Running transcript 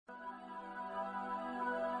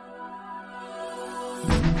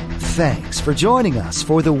Thanks for joining us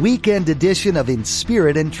for the weekend edition of In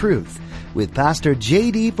Spirit and Truth with Pastor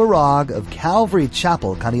J.D. Farag of Calvary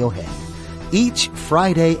Chapel, Kaneohe. Each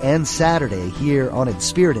Friday and Saturday here on In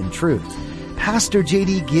Spirit and Truth, Pastor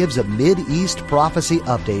J.D. gives a Mid-East prophecy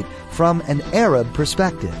update from an Arab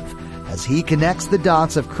perspective as he connects the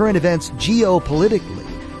dots of current events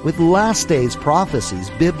geopolitically with last days prophecies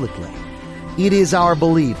biblically. It is our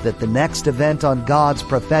belief that the next event on God's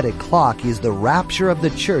prophetic clock is the rapture of the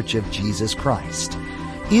Church of Jesus Christ.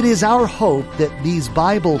 It is our hope that these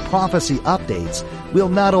Bible prophecy updates will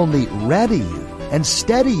not only ready you and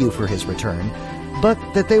steady you for His return, but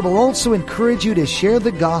that they will also encourage you to share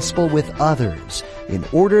the gospel with others in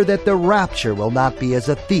order that the rapture will not be as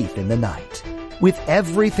a thief in the night. With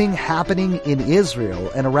everything happening in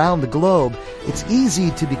Israel and around the globe, it's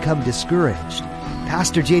easy to become discouraged.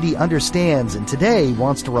 Pastor J.D. understands and today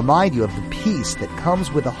wants to remind you of the peace that comes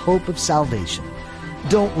with the hope of salvation.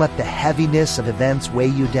 Don't let the heaviness of events weigh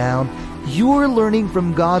you down. You're learning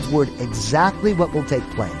from God's Word exactly what will take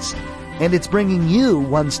place, and it's bringing you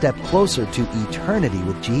one step closer to eternity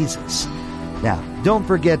with Jesus. Now, don't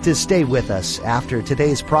forget to stay with us after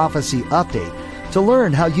today's prophecy update to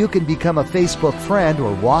learn how you can become a Facebook friend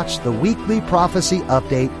or watch the weekly prophecy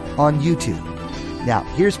update on YouTube. Now,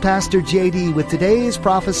 here's Pastor J.D. with today's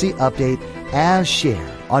prophecy update as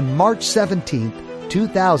shared on March 17th,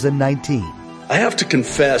 2019. I have to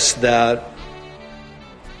confess that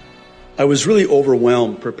I was really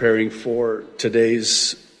overwhelmed preparing for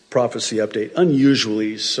today's prophecy update,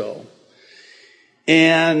 unusually so.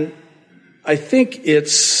 And I think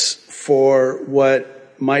it's for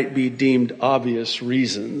what might be deemed obvious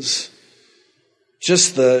reasons.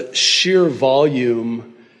 Just the sheer volume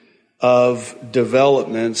of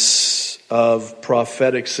developments of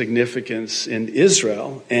prophetic significance in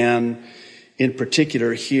Israel, and in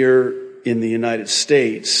particular here in the United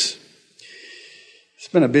States. It's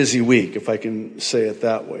been a busy week, if I can say it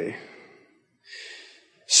that way.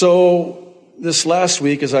 So this last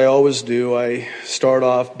week, as I always do, I start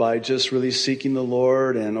off by just really seeking the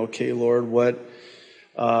Lord and, okay, Lord, what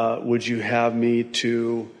would you have me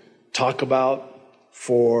to talk about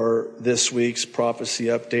for this week's prophecy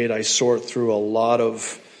update? I sort through a lot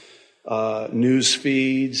of news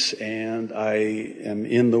feeds, and I am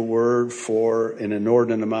in the Word for an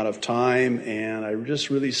inordinate amount of time, and I just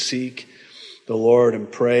really seek the Lord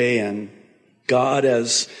and pray, and God,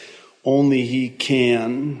 as only He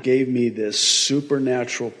can, gave me this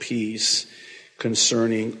supernatural peace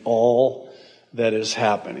concerning all that is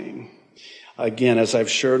happening. Again, as I've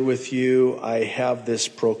shared with you, I have this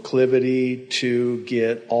proclivity to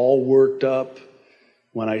get all worked up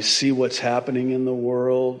when I see what's happening in the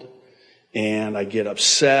world, and I get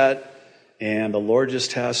upset, and the Lord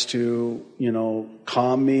just has to,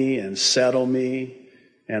 calm me and settle me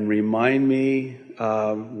and remind me,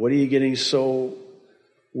 what are you getting so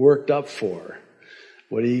worked up for?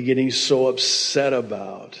 What are you getting so upset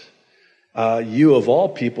about? You of all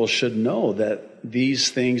people should know that these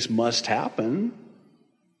things must happen,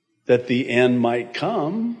 that the end might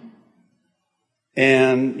come,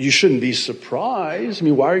 and you shouldn't be surprised. I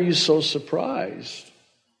mean, why are you so surprised?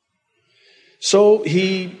 So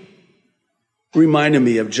He reminded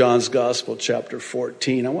me of John's Gospel, chapter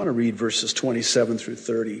 14. I want to read verses 27 through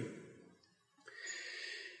 30.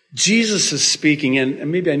 Jesus is speaking,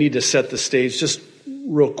 and maybe I need to set the stage just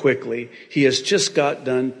real quickly. He has just got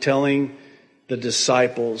done telling the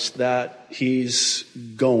disciples that He's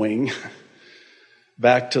going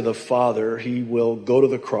back to the Father. He will go to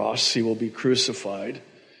the cross. He will be crucified.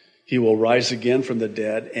 He will rise again from the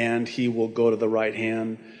dead, and He will go to the right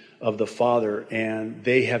hand of the Father. And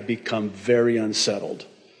they have become very unsettled,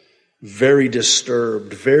 very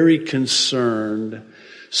disturbed, very concerned,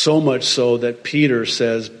 so much so that Peter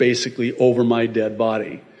says, basically, over my dead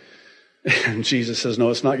body. And Jesus says,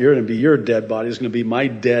 no, it's not going to be your dead body. It's going to be my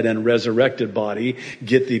dead and resurrected body.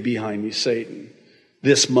 Get thee behind me, Satan.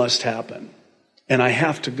 This must happen. And I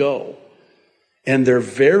have to go. And they're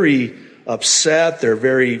very upset. They're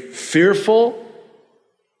very fearful.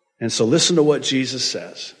 And so listen to what Jesus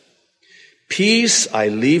says. Peace I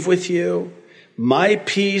leave with you. My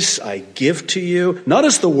peace I give to you. Not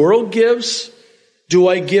as the world gives, do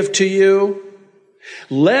I give to you.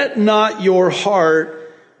 Let not your heart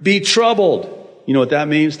be troubled. You know what that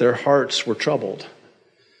means? Their hearts were troubled.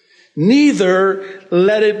 Neither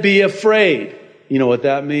let it be afraid. You know what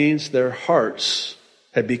that means? Their hearts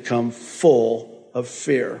had become full of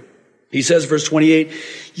fear. He says, verse 28,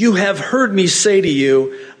 you have heard me say to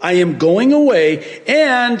you, I am going away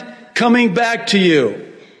and coming back to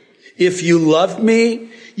you. If you loved me,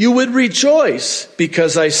 you would rejoice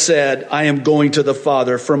because I said, I am going to the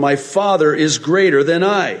Father, for my Father is greater than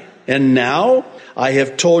I. And now I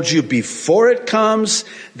have told you before it comes,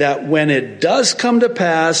 that when it does come to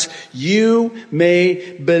pass, you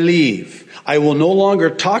may believe. I will no longer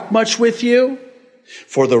talk much with you,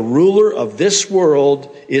 for the ruler of this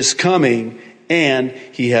world is coming, and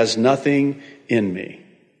he has nothing in me.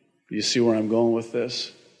 Do you see where I'm going with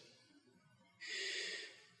this?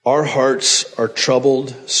 Our hearts are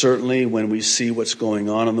troubled, certainly, when we see what's going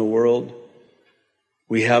on in the world.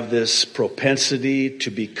 We have this propensity to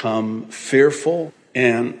become fearful.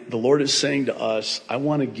 And the Lord is saying to us, I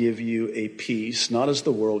want to give you a peace, not as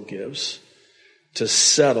the world gives, to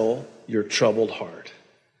settle your troubled heart.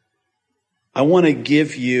 I want to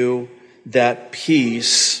give you that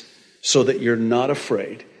peace so that you're not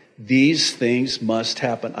afraid. These things must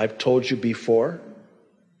happen. I've told you before,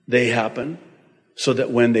 they happen. So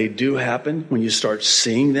that when they do happen, when you start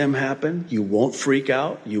seeing them happen, you won't freak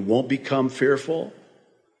out. You won't become fearful.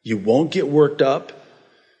 You won't get worked up.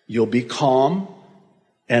 You'll be calm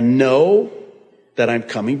and know that I'm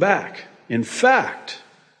coming back. In fact,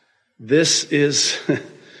 this is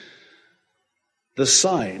the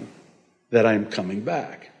sign that I'm coming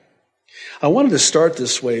back. I wanted to start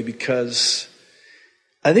this way because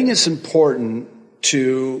I think it's important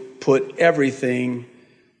to put everything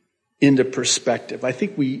into perspective. I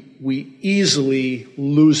think we easily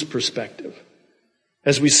lose perspective.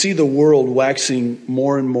 As we see the world waxing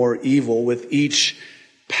more and more evil with each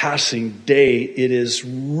passing day, it is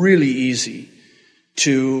really easy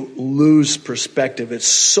to lose perspective. It's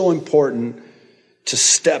so important to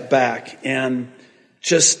step back and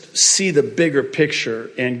just see the bigger picture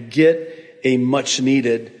and get a much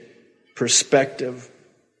needed perspective.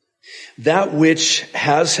 That which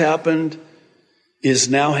has happened is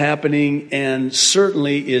now happening and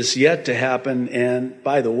certainly is yet to happen. And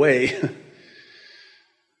by the way,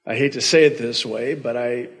 I hate to say it this way, but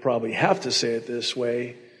I probably have to say it this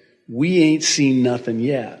way. We ain't seen nothing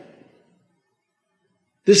yet.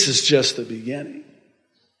 This is just the beginning.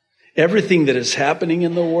 Everything that is happening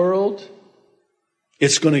in the world,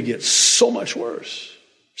 it's going to get so much worse.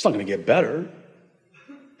 It's not going to get better.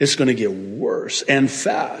 It's going to get worse and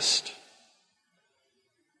fast.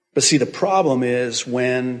 But see, the problem is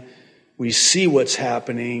when we see what's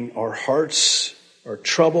happening, our hearts are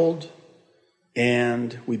troubled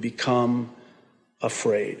and we become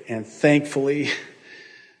afraid. And thankfully,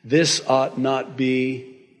 this ought not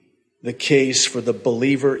be the case for the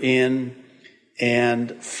believer in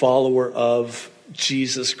and follower of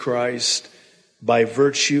Jesus Christ by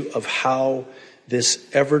virtue of how this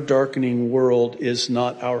ever-darkening world is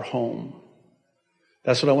not our home.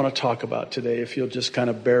 That's what I want to talk about today, if you'll just kind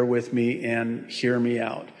of bear with me and hear me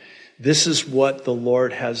out. This is what the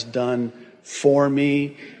Lord has done for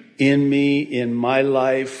me, in my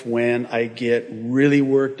life, when I get really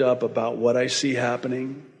worked up about what I see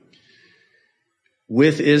happening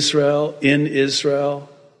with Israel, in Israel,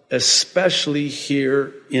 especially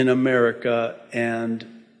here in America and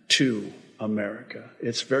to America.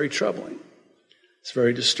 It's very troubling. It's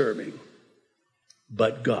very disturbing.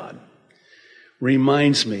 But God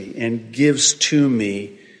reminds me and gives to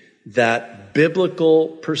me that biblical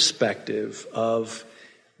perspective of,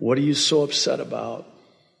 what are you so upset about?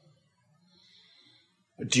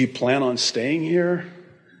 Do you plan on staying here?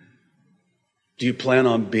 Do you plan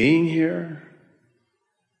on being here?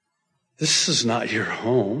 This is not your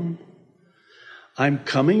home. I'm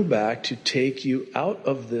coming back to take you out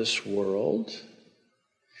of this world.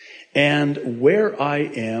 And where I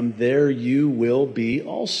am, there you will be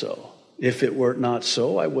also. If it were not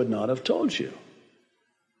so, I would not have told you.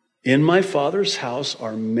 In my Father's house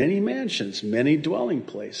are many mansions, many dwelling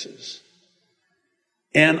places.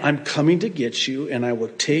 And I'm coming to get you, and I will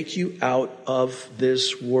take you out of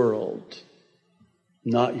this world,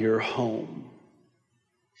 not your home.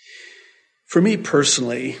 For me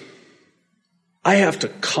personally, I have to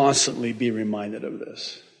constantly be reminded of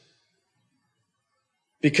this.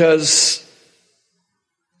 Because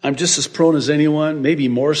I'm just as prone as anyone, maybe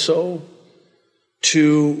more so,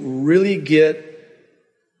 to really get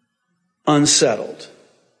unsettled.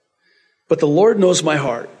 But the Lord knows my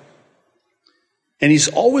heart. And He's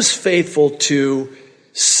always faithful to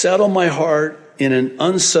settle my heart in an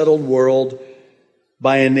unsettled world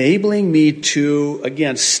by enabling me to,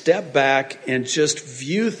 again, step back and just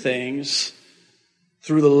view things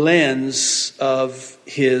through the lens of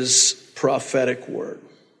His prophetic word.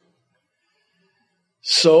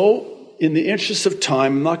 So, in the interest of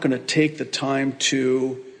time, I'm not going to take the time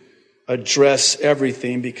to address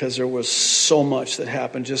everything because there was so much that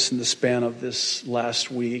happened just in the span of this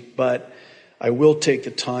last week. But I will take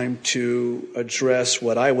the time to address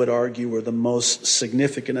what I would argue were the most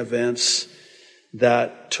significant events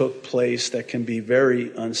that took place that can be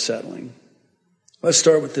very unsettling. Let's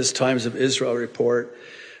start with this Times of Israel report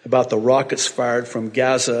about the rockets fired from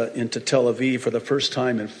Gaza into Tel Aviv for the first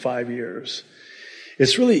time in 5 years.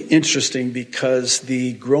 It's really interesting because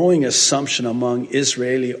the growing assumption among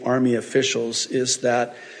Israeli army officials is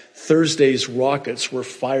that Thursday's rockets were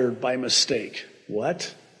fired by mistake.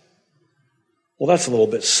 What? Well, that's a little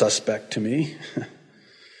bit suspect to me.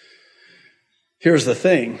 Here's the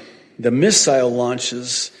thing. The missile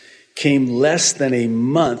launches came less than a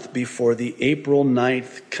month before the April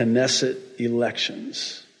 9th Knesset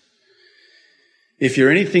elections. If you're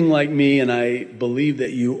anything like me, and I believe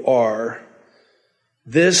that you are,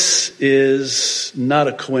 this is not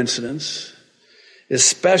a coincidence,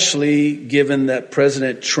 especially given that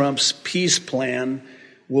President Trump's peace plan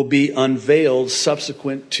will be unveiled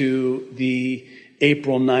subsequent to the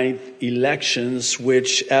April 9th elections,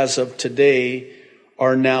 which as of today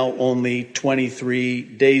are now only 23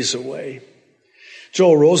 days away.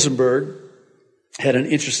 Joel Rosenberg had an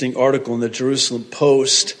interesting article in the Jerusalem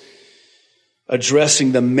Post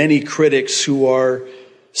addressing the many critics who are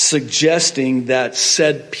suggesting that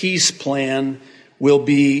said peace plan will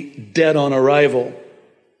be dead on arrival.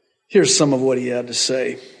 Here's some of what he had to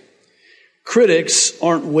say. Critics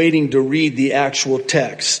aren't waiting to read the actual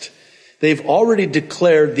text. They've already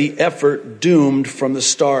declared the effort doomed from the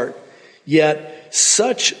start. Yet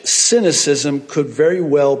such cynicism could very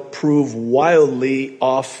well prove wildly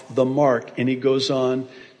off the mark. And he goes on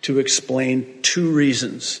to explain 2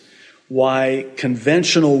 reasons why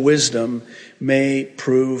conventional wisdom may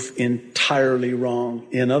prove entirely wrong.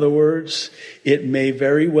 In other words, it may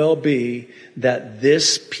very well be that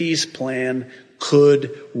this peace plan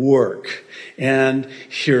could work. And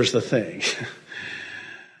here's the thing.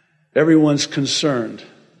 Everyone's concerned.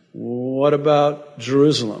 What about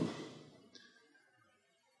Jerusalem?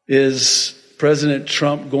 Is President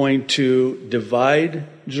Trump going to divide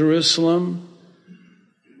Jerusalem?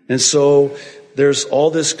 And so there's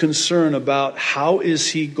all this concern about how is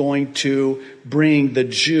he going to bring the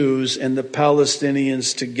Jews and the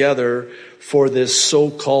Palestinians together for this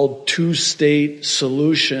so-called 2-state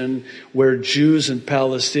solution where Jews and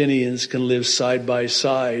Palestinians can live side by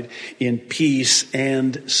side in peace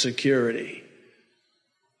and security.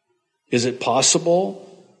 Is it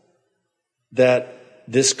possible that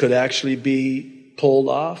this could actually be pulled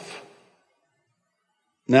off?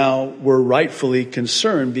 Now, we're rightfully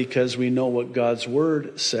concerned because we know what God's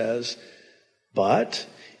word says, but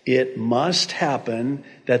it must happen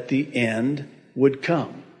that the end would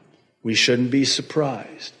come. We shouldn't be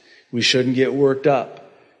surprised. We shouldn't get worked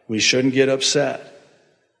up. We shouldn't get upset.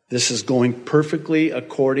 This is going perfectly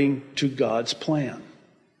according to God's plan.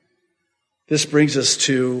 This brings us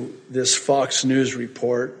to this Fox News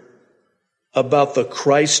report about the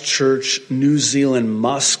Christchurch, New Zealand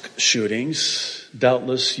mosque shootings.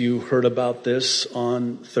 Doubtless you heard about this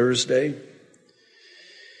on Thursday.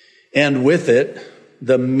 And with it,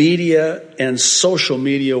 the media and social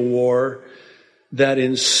media war that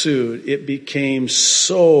ensued. It became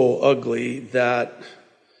so ugly that,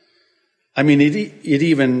 it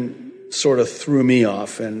even sort of threw me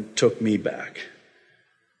off and took me back.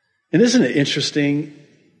 And isn't it interesting?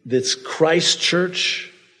 That's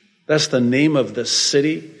Christchurch. That's the name of the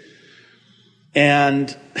city.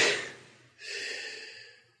 And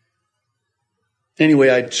anyway,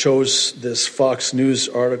 I chose this Fox News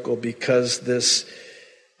article because this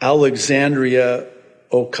Alexandria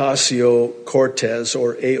Ocasio-Cortez,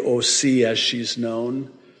 or AOC as she's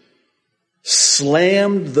known,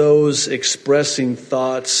 slammed those expressing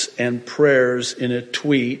thoughts and prayers in a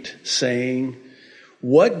tweet saying,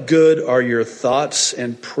 "What good are your thoughts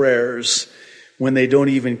and prayers when they don't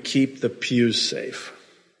even keep the pews safe?"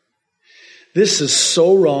 This is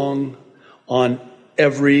so wrong on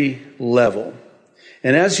every level.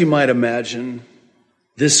 And as you might imagine,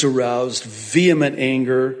 this aroused vehement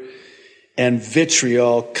anger and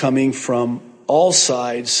vitriol coming from all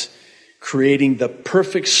sides, creating the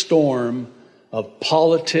perfect storm of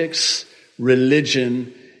politics,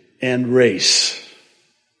 religion, and race.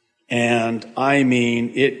 And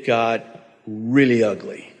it got really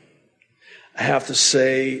ugly. I have to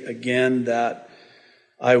say again that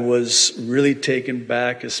I was really taken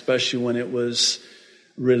back, especially when it was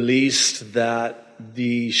released that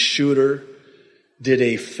the shooter did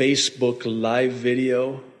a Facebook live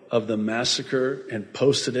video of the massacre and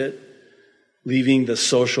posted it, leaving the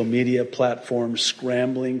social media platform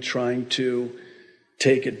scrambling, trying to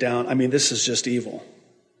take it down. This is just evil.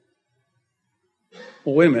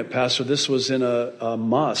 Well, wait a minute, Pastor, this was in a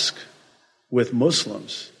mosque. with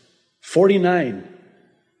Muslims. 49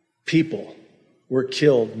 people were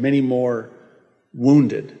killed, many more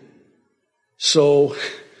wounded. So,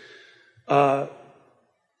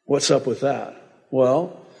 what's up with that?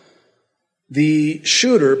 Well, the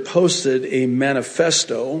shooter posted a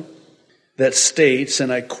manifesto that states,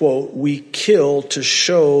 and I quote, "We kill to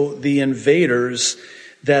show the invaders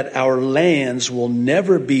that our lands will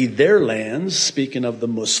never be their lands," speaking of the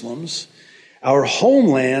Muslims. "Our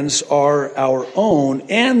homelands are our own,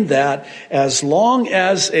 and that as long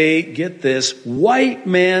as a," get this, "white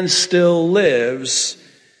man still lives,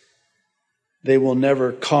 they will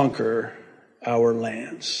never conquer our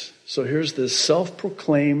lands." So here's this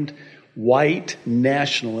self-proclaimed white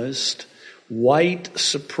nationalist, white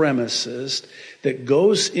supremacist that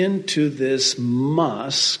goes into this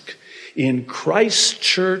mosque in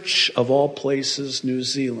Christchurch, of all places, New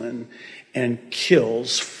Zealand, and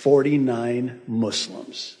kills 49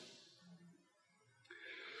 Muslims.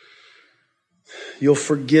 You'll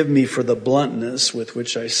forgive me for the bluntness with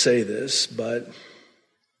which I say this, but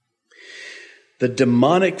the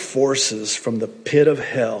demonic forces from the pit of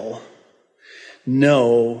hell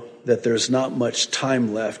know that there's not much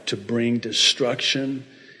time left to bring destruction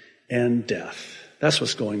and death. That's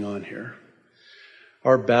what's going on here.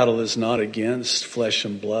 Our battle is not against flesh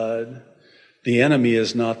and blood. The enemy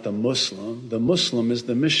is not the Muslim. The Muslim is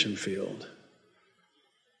the mission field.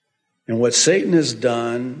 And what Satan has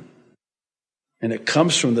done, and it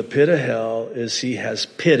comes from the pit of hell, is he has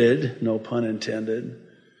pitted, no pun intended,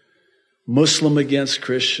 Muslim against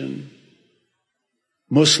Christian,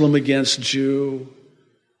 Muslim against Jew,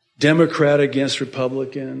 Democrat against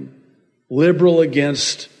Republican, liberal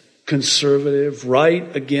against conservative,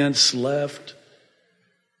 right against left.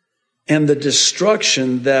 And the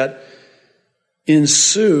destruction that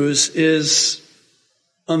ensues is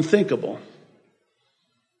unthinkable.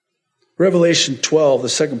 Revelation 12, the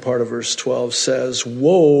second part of verse 12 says,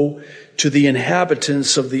 "Woe to the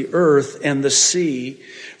inhabitants of the earth and the sea,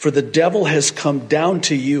 for the devil has come down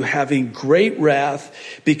to you having great wrath,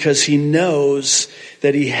 because he knows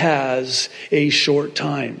that he has a short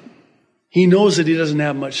time." He knows that he doesn't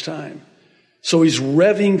have much time. So he's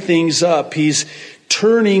revving things up. He's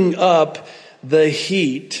turning up the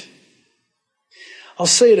heat. I'll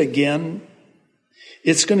say it again.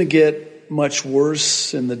 It's going to get much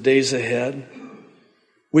worse in the days ahead,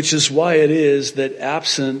 which is why it is that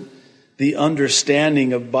absent the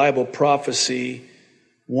understanding of Bible prophecy,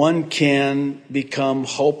 one can become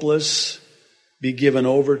hopeless, be given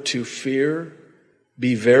over to fear,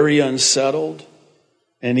 be very unsettled,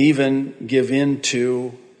 and even give in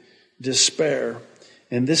to despair.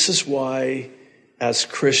 And this is why, as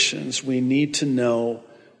Christians, we need to know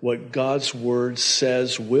what God's word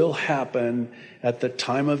says will happen at the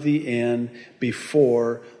time of the end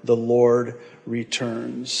before the Lord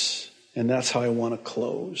returns. And that's how I want to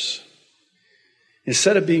close.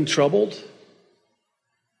 Instead of being troubled,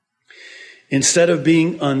 instead of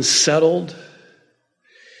being unsettled,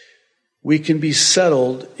 we can be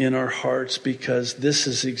settled in our hearts, because this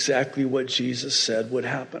is exactly what Jesus said would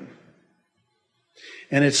happen.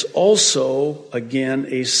 And it's also, again,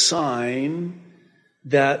 a sign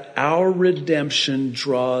that our redemption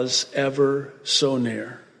draws ever so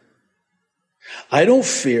near. I don't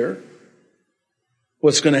fear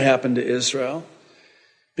what's going to happen to Israel,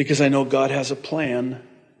 because I know God has a plan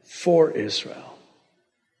for Israel.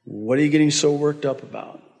 What are you getting so worked up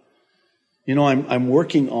about? You know, I'm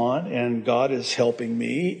working on, and God is helping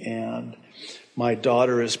me, and my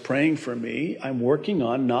daughter is praying for me. I'm working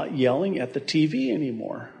on not yelling at the TV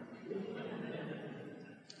anymore.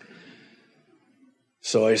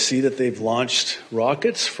 So I see that they've launched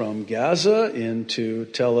rockets from Gaza into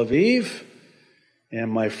Tel Aviv,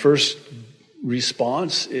 and my first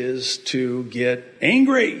response is to get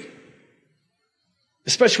angry,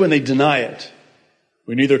 especially when they deny it.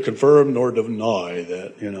 We neither confirm nor deny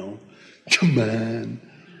that, Come on.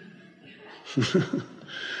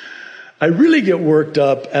 I really get worked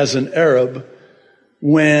up as an Arab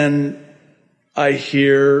when I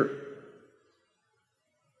hear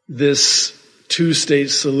this two-state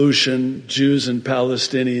solution, Jews and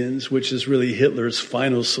Palestinians, which is really Hitler's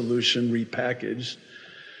final solution repackaged.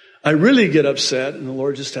 I really get upset, and the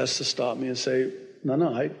Lord just has to stop me and say,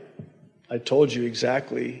 no, I told you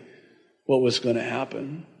exactly what was going to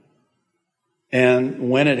happen. And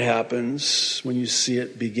when it happens, when you see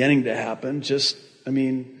it beginning to happen,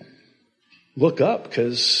 look up,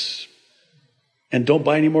 and don't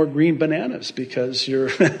buy any more green bananas, because you're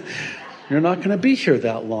not going to be here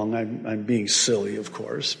that long. I'm being silly, of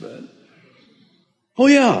course, but oh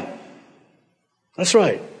yeah, that's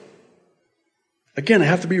right. Again, I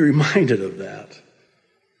have to be reminded of that.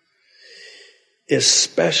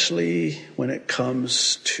 Especially when it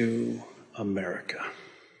comes to America.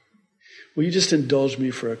 Will you just indulge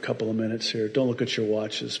me for a couple of minutes here? Don't look at your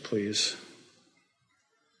watches, please.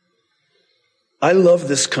 I love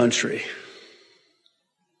this country.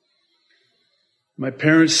 My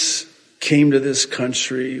parents came to this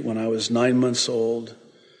country when I was 9 months old,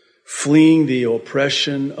 fleeing the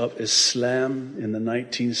oppression of Islam in the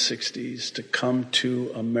 1960s to come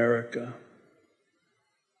to America.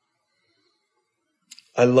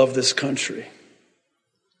 I love this country.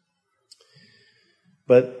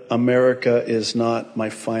 But America is not my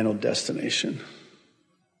final destination.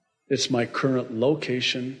 It's my current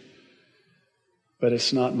location, but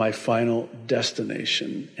it's not my final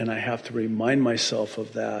destination. And I have to remind myself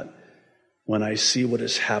of that when I see what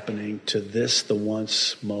is happening to this, the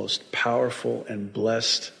once most powerful and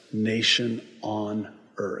blessed nation on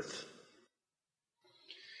earth.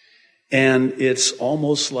 And it's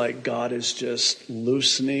almost like God is just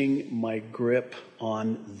loosening my grip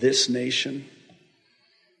on this nation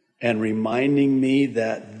and reminding me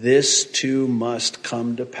that this too must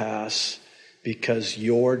come to pass because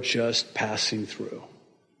you're just passing through.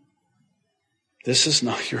 This is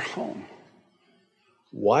not your home.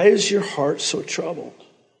 Why is your heart so troubled?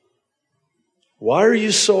 Why are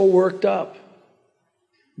you so worked up?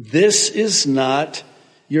 This is not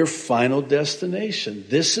your final destination.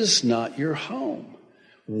 This is not your home.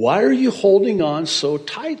 Why are you holding on so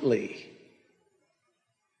tightly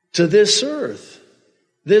to this earth,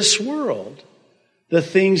 this world, the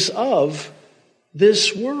things of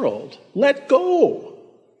this world? Let go.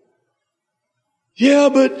 Yeah,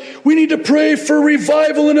 but we need to pray for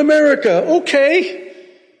revival in America. Okay.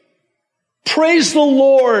 Praise the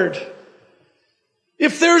Lord.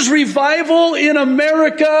 If there's revival in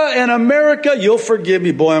America and America, you'll forgive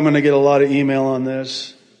me, boy, I'm going to get a lot of email on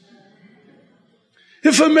this.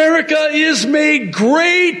 If America is made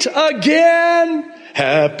great again,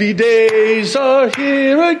 happy days are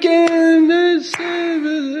here again.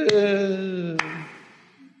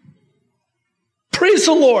 Praise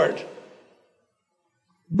the Lord.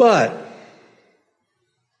 But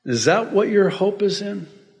is that what your hope is in?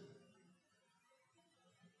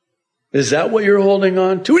 Is that what you're holding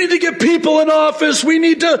on to? We need to get people in office. We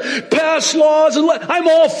need to pass laws. I'm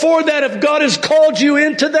all for that. If God has called you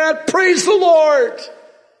into that, praise the Lord.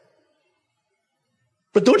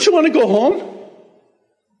 But don't you want to go home?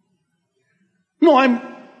 No, I'm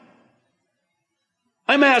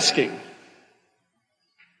asking.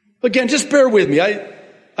 Again, just bear with me.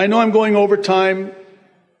 I know I'm going over time.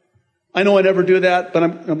 I know I never do that, but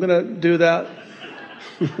I'm going to do that.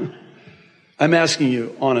 I'm asking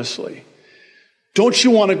you, honestly. Don't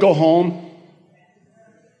you want to go home?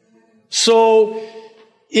 So,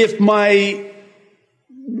 if my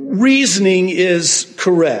reasoning is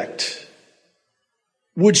correct,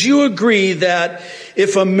 would you agree that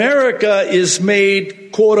if America is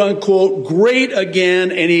made, quote unquote, great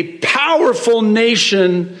again, and a powerful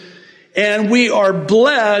nation, and we are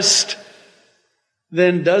blessed,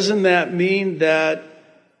 then doesn't that mean that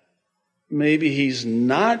maybe he's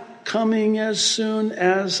not coming as soon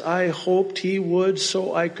as I hoped he would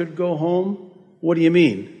so I could go home? What do you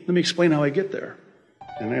mean? Let me explain how I get there.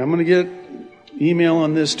 And I'm going to get email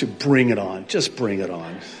on this to bring it on. Just bring it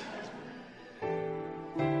on.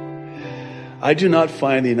 I do not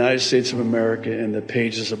find the United States of America in the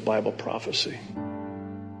pages of Bible prophecy.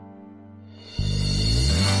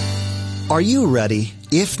 Are you ready?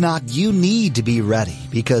 If not, you need to be ready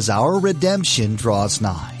because our redemption draws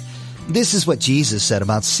nigh. This is what Jesus said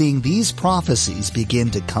about seeing these prophecies begin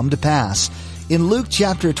to come to pass in Luke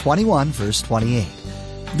chapter 21, verse 28.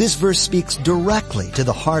 This verse speaks directly to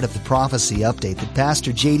the heart of the prophecy update that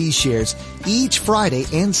Pastor JD shares each Friday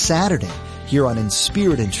and Saturday here on In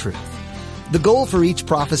Spirit and Truth. The goal for each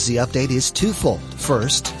prophecy update is twofold.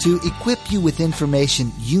 First, to equip you with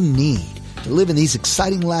information you need to live in these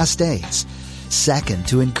exciting last days. Second,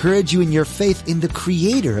 to encourage you in your faith in the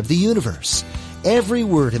Creator of the universe. Every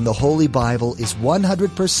word in the Holy Bible is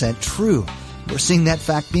 100% true. We're seeing that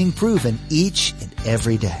fact being proven each and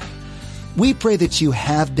every day. We pray that you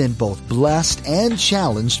have been both blessed and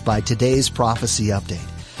challenged by today's prophecy update.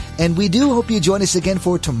 And we do hope you join us again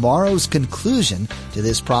for tomorrow's conclusion to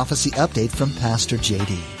this prophecy update from Pastor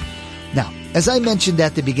JD. Now, as I mentioned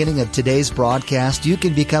at the beginning of today's broadcast, you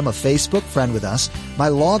can become a Facebook friend with us by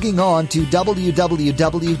logging on to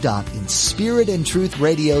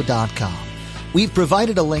www.inspiritandtruthradio.com. We've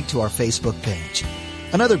provided a link to our Facebook page.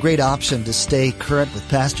 Another great option to stay current with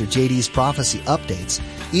Pastor JD's prophecy updates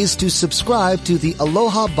is to subscribe to the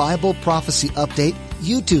Aloha Bible Prophecy Update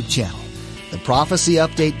YouTube channel. The Prophecy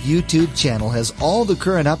Update YouTube channel has all the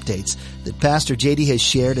current updates that Pastor JD has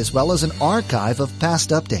shared, as well as an archive of past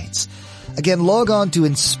updates. Again, log on to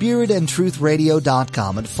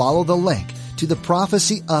inspiritandtruthradio.com and follow the link to the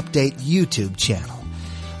Prophecy Update YouTube channel.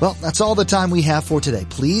 Well, that's all the time we have for today.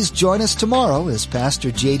 Please join us tomorrow as Pastor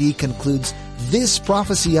JD concludes this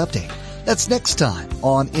prophecy update. That's next time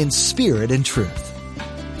on In Spirit and Truth.